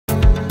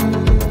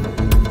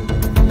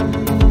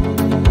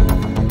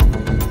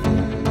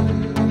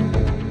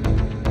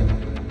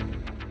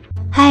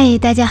嗨，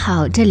大家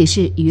好，这里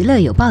是娱乐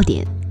有爆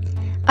点。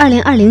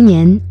2020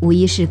年无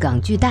疑是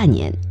港剧大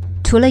年，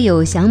除了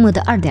有降魔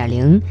的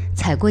2.0、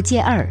踩过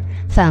界2、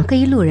反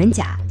黑路人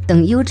甲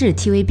等优质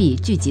TVB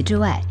剧集之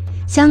外，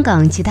香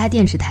港其他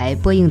电视台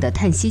播映的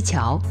叹息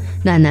桥、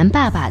暖男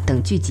爸爸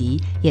等剧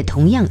集也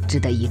同样值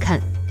得一看。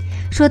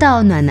说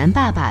到暖男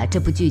爸爸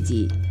这部剧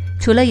集，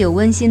除了有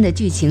温馨的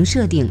剧情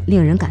设定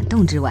令人感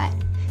动之外，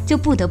就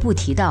不得不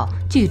提到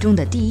剧中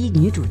的第一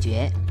女主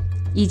角，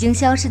已经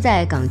消失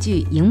在港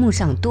剧荧幕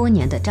上多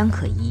年的张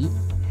可頤。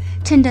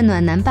趁着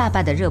暖男爸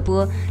爸的热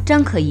播，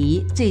张可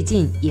頤最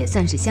近也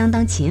算是相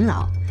当勤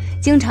劳，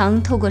经常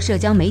透过社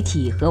交媒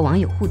体和网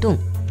友互动。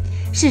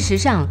事实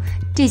上，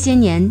这些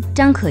年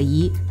张可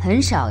頤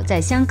很少在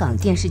香港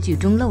电视剧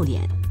中露脸，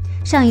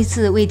上一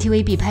次为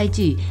TVB 拍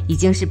剧已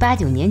经是8、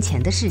9年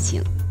前的事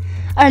情。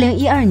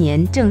2012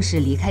年正式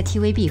离开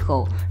TVB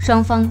后，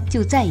双方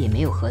就再也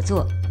没有合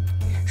作。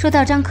说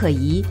到张可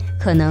頤，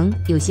可能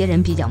有些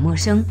人比较陌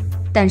生，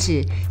但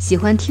是喜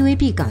欢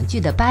TVB 港剧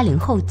的80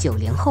后、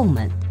90后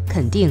们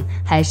肯定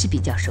还是比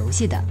较熟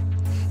悉的。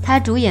他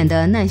主演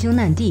的《难兄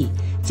难弟》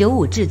《九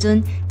五至尊》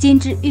《金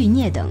枝欲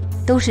孽》等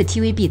都是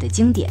TVB 的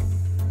经典，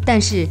但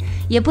是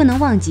也不能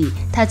忘记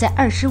他在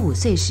25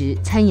岁时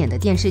参演的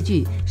电视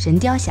剧《神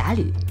雕侠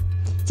侣》。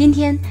今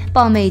天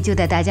豹妹就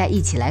带大家一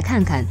起来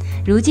看看，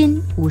如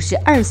今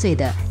52岁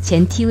的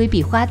前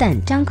TVB 花旦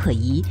张可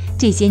頤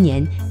这些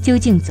年究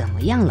竟怎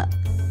么样了。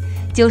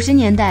90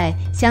年代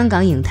香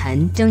港影坛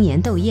争妍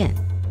斗艳，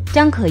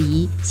张可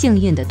頤幸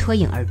运地脱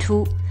颖而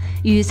出，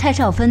与蔡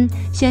少芬、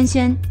萱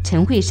萱、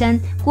陈慧珊、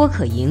郭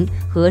可盈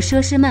和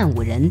佘诗曼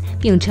5人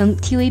并称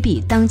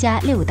TVB 当家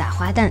6大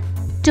花旦。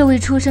这位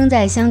出生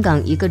在香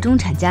港一个中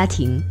产家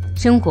庭、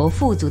生活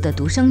富足的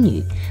独生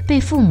女，被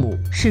父母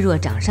视若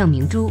掌上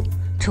明珠，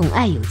宠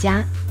爱有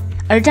加。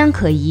而张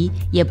可頤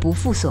也不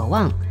负所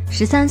望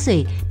，13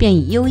岁便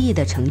以优异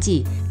的成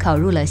绩考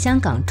入了香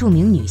港著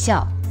名女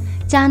校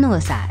加诺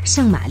撒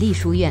圣玛丽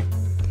书院。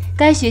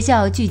该学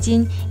校距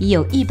今已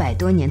有100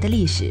多年的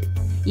历史，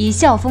以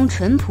校风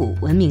淳朴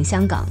闻名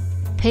香港，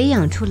培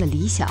养出了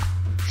李小。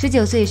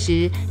19岁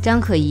时，张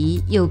可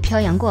頤又漂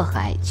洋过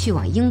海去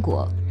往英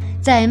国，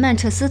在曼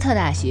彻斯特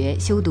大学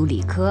修读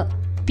理科，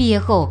毕业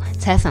后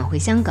才返回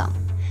香港。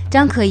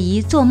张可頤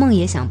做梦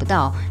也想不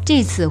到，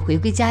这次回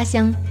归家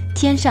乡，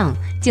天上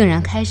竟然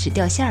开始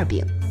掉馅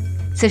饼。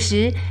此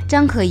时，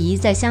张可頤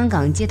在香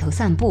港街头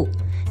散步，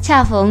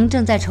恰逢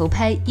正在筹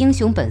拍《英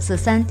雄本色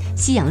3：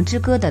夕阳之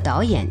歌》的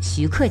导演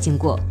徐克经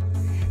过，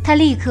他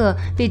立刻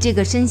被这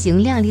个身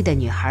形靓丽的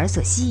女孩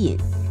所吸引，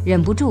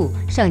忍不住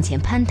上前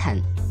攀谈，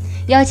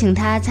邀请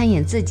她参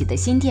演自己的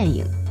新电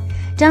影。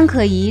张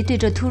可頤对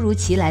这突如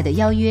其来的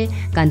邀约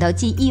感到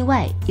既意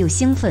外又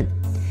兴奋，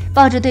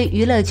抱着对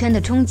娱乐圈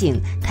的憧憬，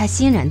他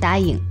欣然答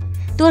应。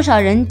多少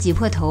人挤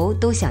破头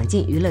都想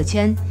进娱乐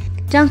圈，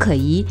张可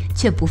頤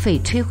却不费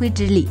吹灰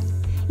之力，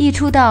一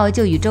出道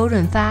就与周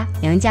润发、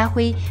梁家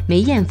辉、梅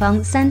艳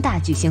芳3大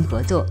巨星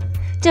合作，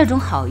这种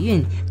好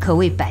运可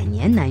谓百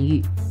年难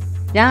遇。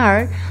然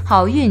而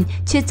好运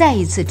却再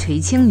一次垂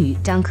青于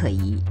张可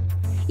頤。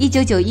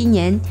1991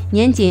年，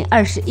年仅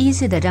21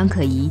岁的张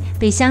可頤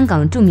被香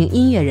港著名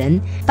音乐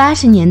人、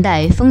80年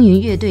代风云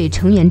乐队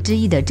成员之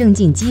一的郑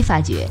敬基发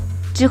掘，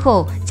之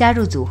后加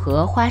入组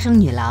合花生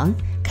女郎，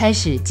开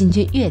始进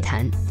军乐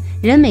坛。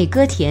人美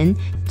歌甜，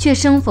却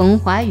生逢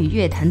华语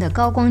乐坛的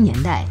高光年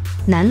代，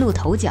难露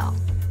头角。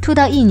出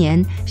道1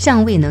年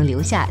尚未能留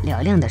下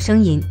嘹亮的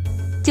声音，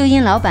就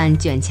因老板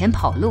卷钱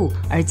跑路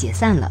而解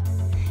散了。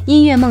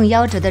音乐梦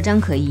夭折的张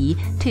可頤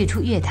退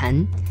出乐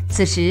坛，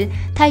此时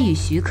他与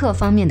徐克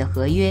方面的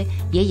合约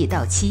也已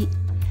到期。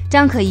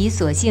张可頤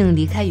索性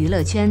离开娱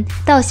乐圈，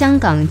到香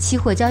港期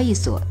货交易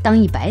所当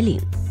一白领。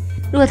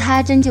若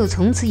他真就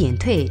从此隐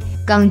退，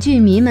港剧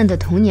迷们的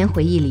童年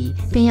回忆里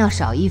便要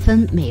少一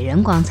分美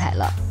人光彩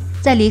了。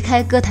在离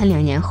开歌坛2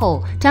年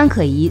后，张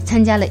可頤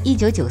参加了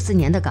1994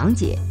年的港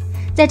姐，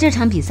在这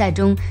场比赛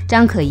中，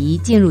张可頤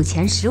进入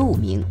前15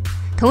名。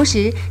同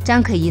时，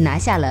张可頤拿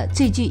下了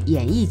最具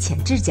演艺潜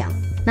质奖。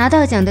拿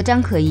到奖的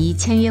张可頤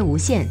签约无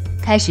线，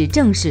开始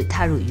正式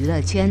踏入娱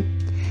乐圈。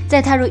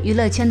在踏入娱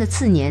乐圈的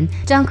次年，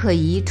张可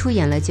頤出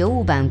演了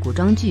95版古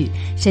装剧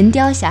《神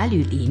雕侠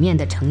侣》里面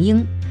的程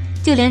英。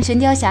就连《神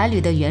雕侠侣》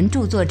的原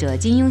著作者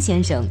金庸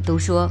先生都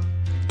说，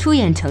出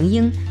演程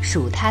英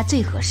属他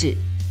最合适。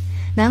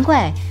难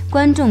怪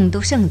观众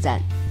都盛赞，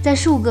在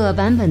数个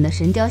版本的《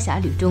神雕侠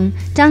侣》中，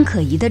张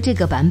可頤的这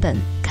个版本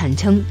堪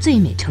称最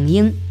美程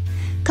英。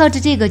靠着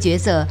这个角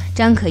色，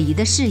张可頤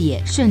的事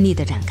业顺利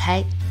地展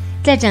开。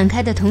在展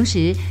开的同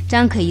时，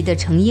张可頤的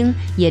程英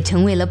也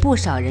成为了不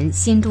少人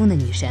心中的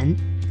女神。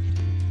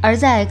而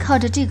在靠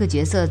着这个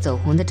角色走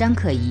红的张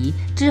可頤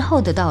之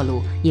后的道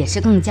路也是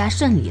更加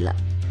顺利了，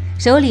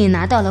手里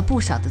拿到了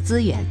不少的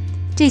资源，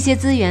这些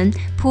资源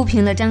铺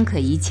平了张可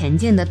頤前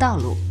进的道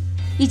路。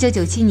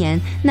1997年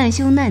《难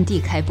兄难弟》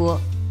开播，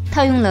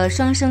套用了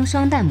双生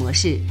双旦模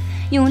式，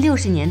用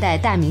60年代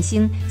大明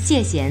星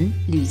谢贤、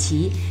吕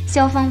琦、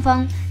萧芳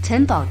芳、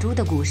陈宝珠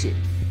的故事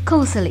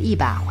，cos了一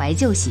把怀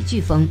旧喜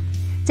剧风。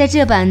在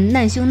这版《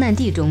难兄难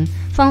弟》中，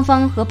芳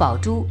芳和宝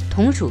珠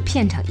同属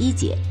片场一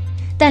姐，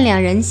但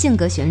两人性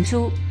格悬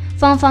殊，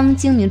芳芳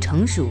精明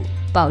成熟，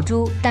宝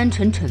珠单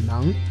纯蠢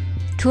萌。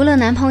除了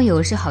男朋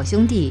友是好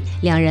兄弟，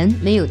两人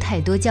没有太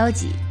多交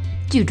集。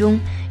剧中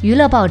娱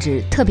乐报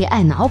纸特别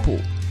爱脑补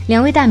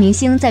两位大明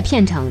星在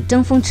片场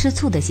争风吃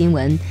醋的新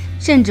闻，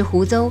甚至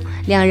胡诌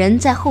两人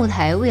在后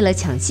台为了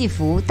抢戏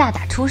服大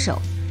打出手。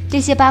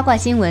这些八卦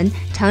新闻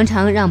常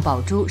常让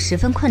宝珠十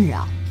分困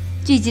扰。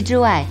剧集之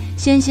外，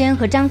轩轩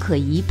和张可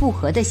頤不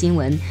和的新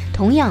闻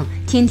同样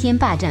天天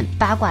霸占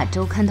八卦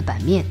周刊的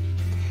版面。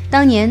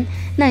当年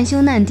难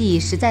兄难弟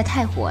实在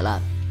太火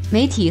了，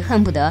媒体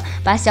恨不得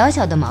把小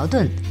小的矛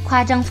盾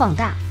夸张放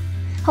大。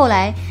后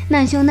来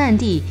难兄难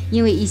弟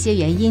因为一些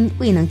原因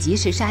未能及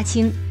时杀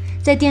青，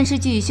在电视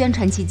剧宣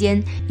传期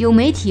间，有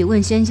媒体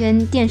问轩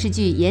轩电视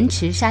剧延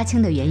迟杀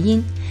青的原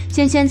因，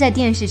轩轩在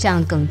电视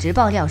上耿直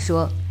爆料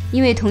说，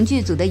因为同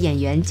剧组的演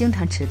员经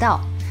常迟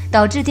到，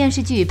导致电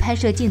视剧拍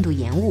摄进度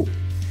延误。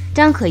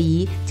张可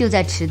頤就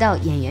在迟到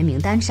演员名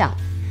单上，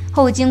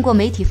后经过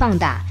媒体放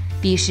大，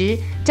彼时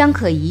张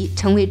可頤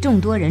成为众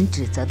多人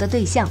指责的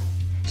对象，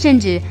甚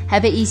至还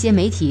被一些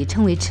媒体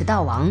称为迟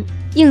到王，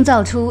营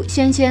造出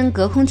轩轩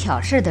隔空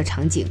挑事的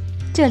场景，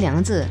这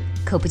梁子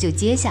可不就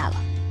接下了。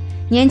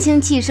年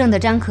轻气盛的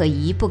张可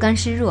頤不甘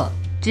示弱，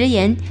直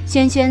言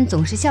轩轩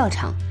总是笑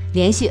场，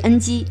连续 N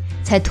击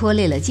才拖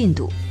累了进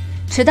度，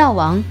迟到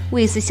王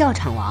为似笑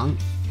场王。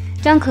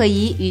张可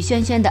頤与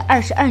轩轩的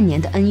22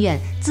年的恩怨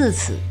自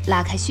此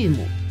拉开序幕，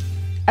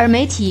而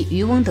媒体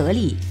渔翁得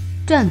利，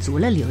赚足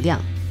了流量。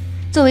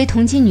作为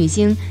同期女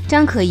星，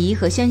张可頤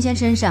和轩轩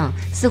身上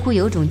似乎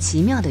有种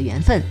奇妙的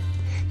缘分，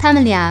他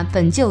们俩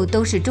本就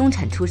都是中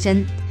产出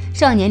身，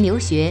少年留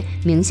学，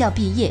名校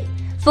毕业，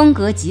风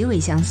格极为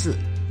相似，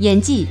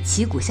演技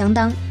旗鼓相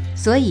当，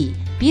所以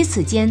彼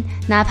此间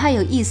哪怕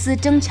有一丝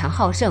争强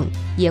好胜，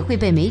也会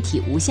被媒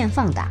体无限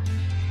放大。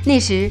那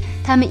时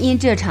他们因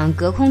这场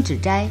隔空指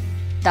摘，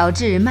导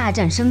致骂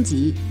战升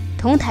级，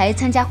同台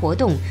参加活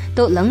动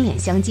都冷脸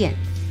相见。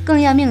更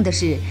要命的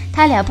是，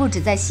他俩不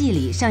止在戏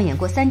里上演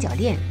过三角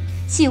恋，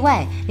戏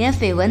外连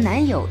绯闻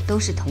男友都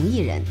是同一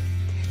人。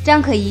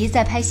张可頤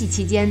在拍戏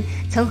期间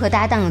曾和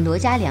搭档罗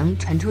嘉良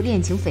传出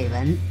恋情绯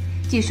闻，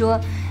据说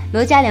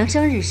罗嘉良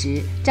生日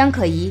时，张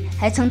可頤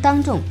还曾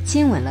当众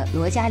亲吻了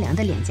罗嘉良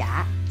的脸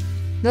颊，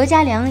罗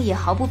嘉良也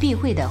毫不避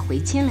讳地回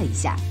亲了一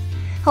下。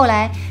后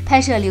来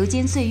拍摄《流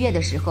金岁月》的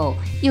时候，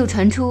又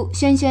传出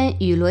轩轩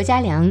与罗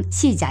嘉良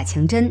戏假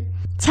情真，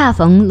恰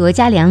逢罗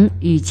嘉良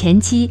与前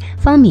妻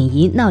方敏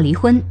仪闹离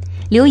婚，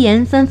流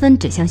言纷纷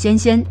指向轩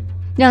轩，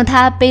让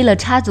他背了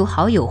插足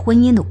好友婚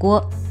姻的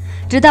锅。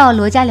直到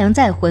罗嘉良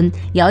再婚，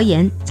谣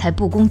言才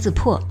不攻自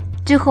破。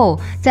之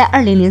后在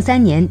2003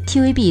年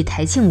TVB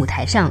台庆舞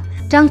台上，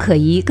张可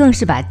頤更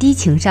是把低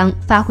情商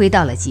发挥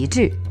到了极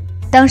致。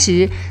当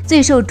时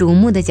最受瞩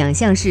目的奖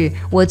项是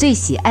我最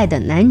喜爱的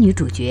男女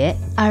主角，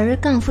而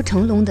杠夫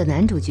成龙的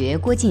男主角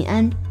郭晋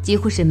安几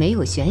乎是没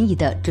有悬疑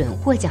的准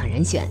获奖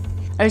人选，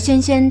而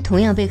轩轩同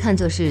样被看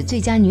作是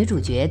最佳女主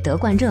角得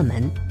冠热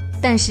门。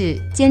但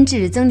是监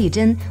制曾丽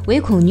珍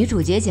唯恐女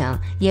主角奖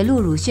也落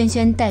入轩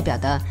轩代表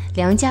的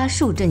梁家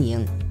树阵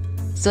营，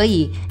所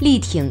以力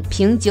挺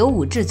凭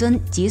95至尊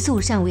急速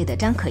上位的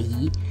张可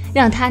頤，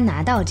让她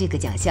拿到这个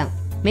奖项。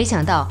没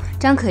想到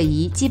张可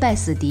頤击败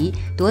死敌，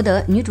夺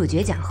得女主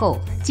角奖后，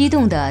激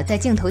动地在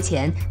镜头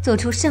前做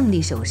出胜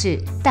利手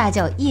势，大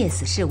叫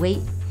yes 示威，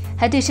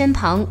还对身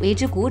旁为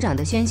之鼓掌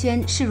的轩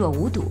轩视若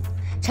无睹，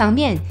场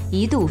面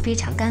一度非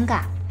常尴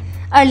尬。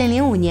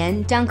2005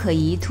年，张可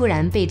頤突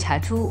然被查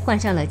出患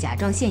上了甲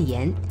状腺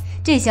炎，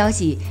这消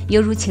息犹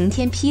如晴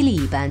天霹雳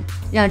一般，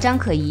让张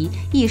可頤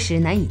一时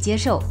难以接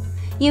受。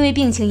因为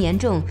病情严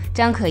重，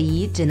张可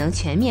頤只能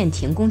全面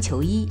停工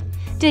求医。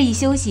这一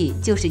休息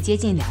就是接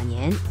近2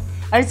年，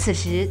而此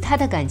时他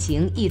的感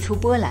情溢出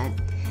波澜。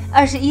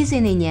21岁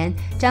那年，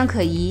张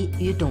可頤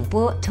与董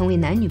波成为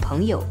男女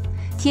朋友，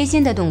贴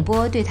心的董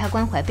波对他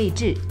关怀备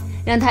至，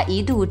让他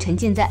一度沉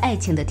浸在爱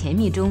情的甜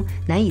蜜中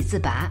难以自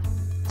拔。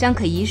张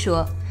可頤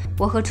说，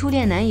我和初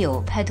恋男友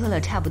拍拖了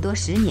差不多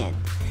10年，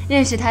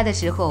认识他的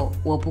时候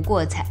我不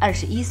过才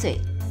21岁，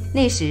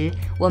那时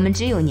我们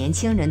只有年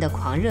轻人的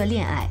狂热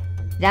恋爱，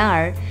然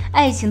而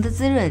爱情的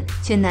滋润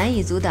却难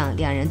以阻挡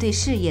两人对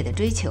事业的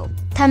追求。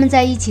他们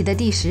在一起的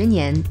第10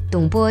年，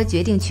董波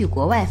决定去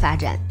国外发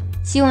展，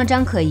希望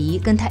张可頤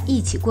跟他一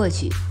起过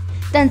去，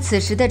但此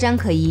时的张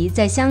可頤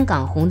在香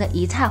港红得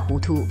一塌糊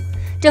涂，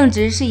正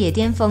值事业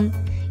巅峰，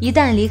一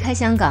旦离开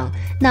香港，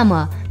那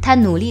么他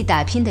努力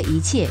打拼的一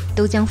切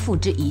都将付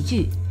之一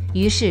炬，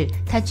于是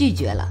他拒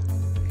绝了。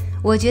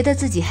我觉得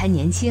自己还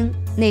年轻，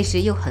那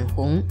时又很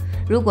红，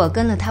如果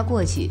跟了他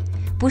过去，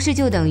不是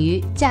就等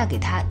于嫁给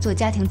他做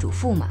家庭主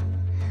妇吗？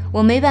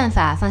我没办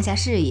法放下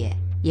事业，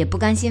也不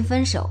甘心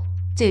分手，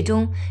最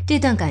终这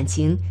段感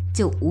情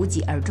就无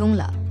疾而终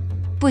了。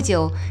不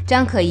久，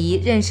张可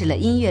頤认识了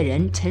音乐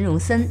人陈荣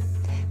森，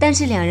但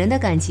是两人的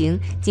感情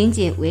仅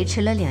仅维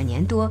持了2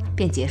年多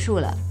便结束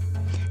了。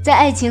在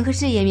爱情和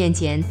事业面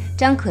前，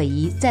张可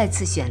頤再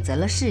次选择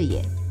了事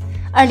业。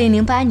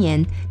2008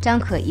年，张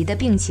可頤的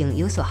病情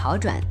有所好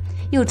转，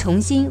又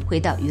重新回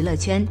到娱乐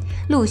圈，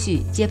陆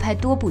续接拍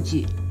多部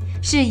剧，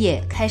事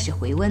业开始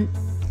回温。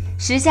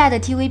时下的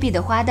TVB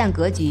的花旦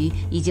格局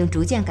已经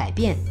逐渐改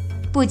变，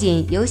不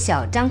仅有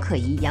小张可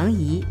頤、杨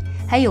怡，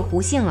还有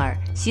胡杏儿、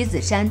徐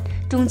子珊、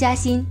钟嘉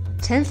欣、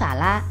陈法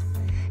拉。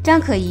张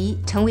可頤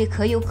成为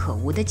可有可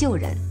无的旧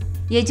人。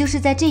也就是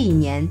在这一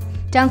年，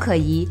张可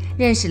頤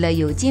认识了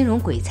有金融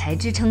鬼才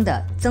之称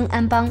的曾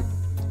安邦。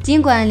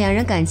尽管两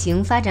人感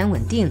情发展稳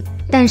定，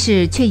但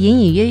是却隐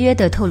隐约约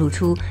地透露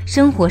出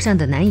生活上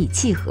的难以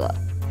契合。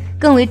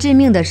更为致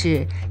命的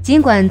是，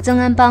尽管曾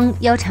安邦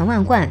腰缠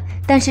万贯，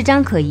但是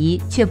张可頤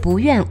却不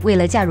愿为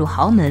了嫁入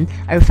豪门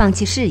而放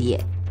弃事业，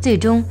最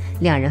终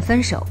两人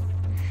分手。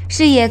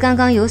事业刚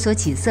刚有所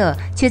起色，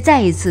却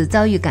再一次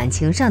遭遇感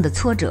情上的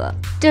挫折，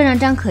这让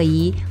张可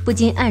頤不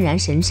禁黯然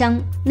神伤，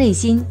内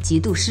心极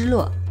度失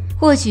落。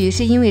或许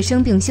是因为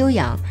生病休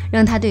养，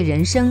让他对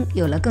人生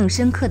有了更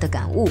深刻的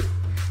感悟。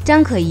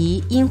张可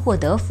頤因祸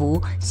得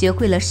福，学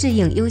会了适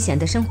应悠闲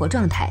的生活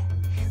状态，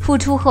复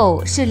出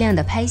后适量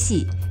的拍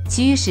戏，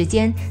其余时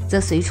间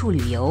则随处旅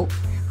游，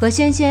和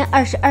轩萱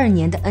22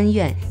年的恩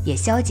怨也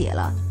消解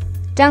了。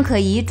张可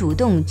頤主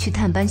动去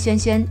探班轩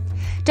萱，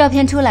照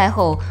片出来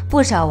后，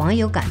不少网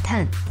友感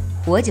叹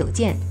活久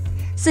见。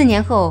4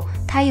年后，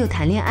他又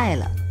谈恋爱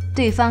了，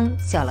对方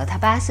小了他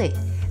8岁，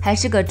还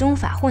是个中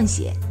法混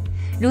血。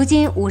如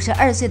今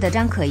52岁的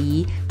张可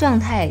頤状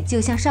态就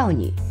像少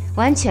女，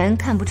完全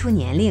看不出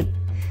年龄，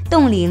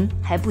冻龄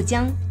还不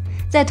僵，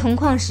在同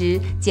框时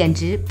简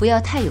直不要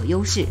太有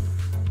优势。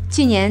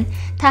去年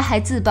他还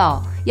自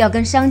曝要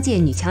跟商界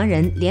女强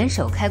人联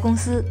手开公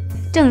司，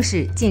正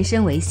式晋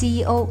升为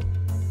CEO。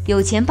有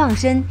钱傍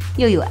身，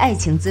又有爱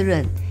情滋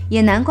润，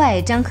也难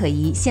怪张可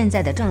頤现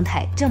在的状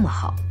态这么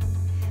好。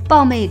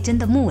豹妹真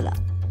的木了。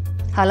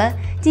好了，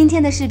今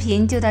天的视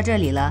频就到这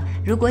里了。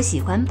如果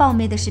喜欢豹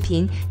妹的视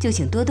频，就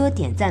请多多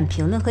点赞、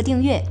评论和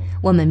订阅。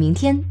我们明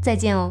天再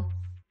见哦。